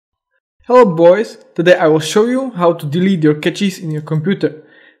Hello boys, today I will show you how to delete your caches in your computer.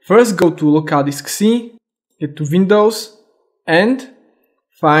 First go to local disk C, get to Windows and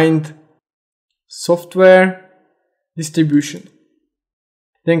find Software Distribution.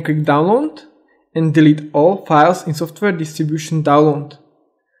 Then click Download and delete all files in Software Distribution Download.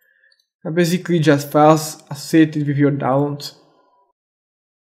 Basically just files associated with your downloads.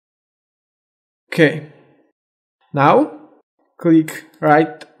 Okay, now click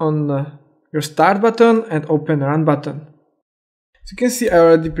right on your Start button and open Run button. As you can see, I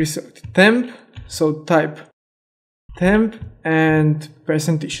already preselected temp, so type temp and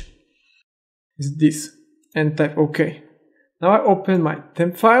percentage is this and type OK. Now I open my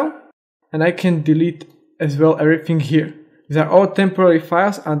temp file and I can delete as well everything here. These are all temporary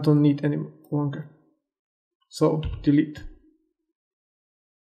files I don't need any longer. So delete.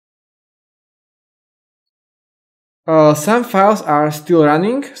 Some files are still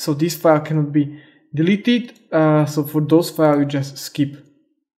running, so this file cannot be deleted, so for those files you just skip.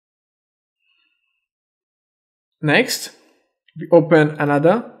 Next, we open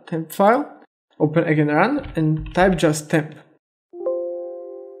another temp file, open again Run and type just temp. You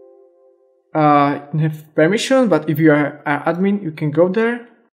don't have permission, but if you are an admin you can go there,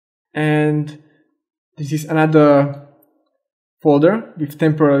 and this is another folder with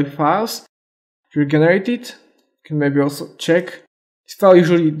temporary files. If you generate it, you can maybe also check. This file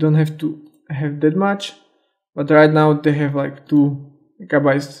usually don't have to have that much, but right now they have like 2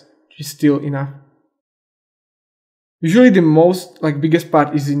 megabytes, which is still enough. Usually the biggest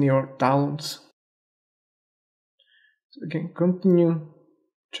part is in your downloads. So again, continue,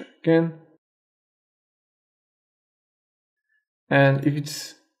 check again. And if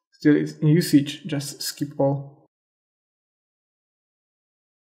it's still in usage, just skip all.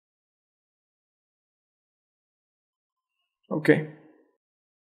 Okay.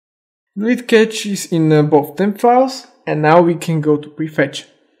 Delete caches in both temp files, and now we can go to prefetch.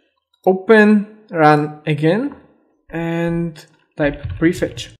 Open Run again and type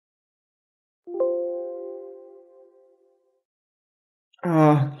prefetch.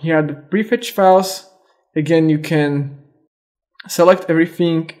 Here are the prefetch files. Again, you can select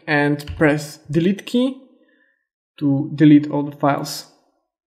everything and press delete key to delete all the files.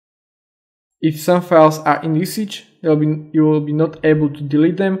 If some files are in usage, you will be not able to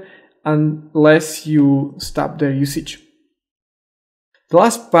delete them unless you stop their usage. The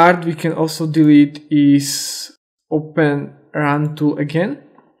last part we can also delete is open Run tool again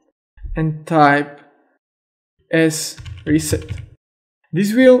and type as reset.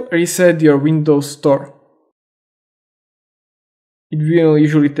 This will reset your Windows Store. It will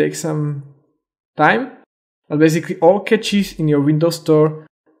usually take some time, but basically all caches in your Windows Store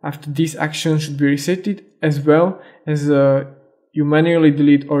after this action should be resetted, as well as you manually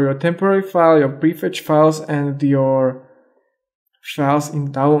delete all your temporary file, your prefetch files, and your files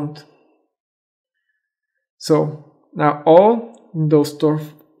in download. So now all Windows Store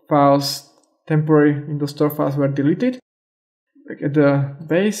files, temporary Windows Store files were deleted, like at the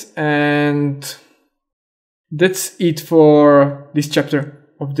base, and that's it for this chapter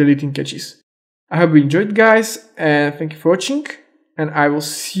of deleting caches. I hope you enjoyed, guys, and thank you for watching, and I will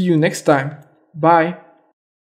see you next time. Bye!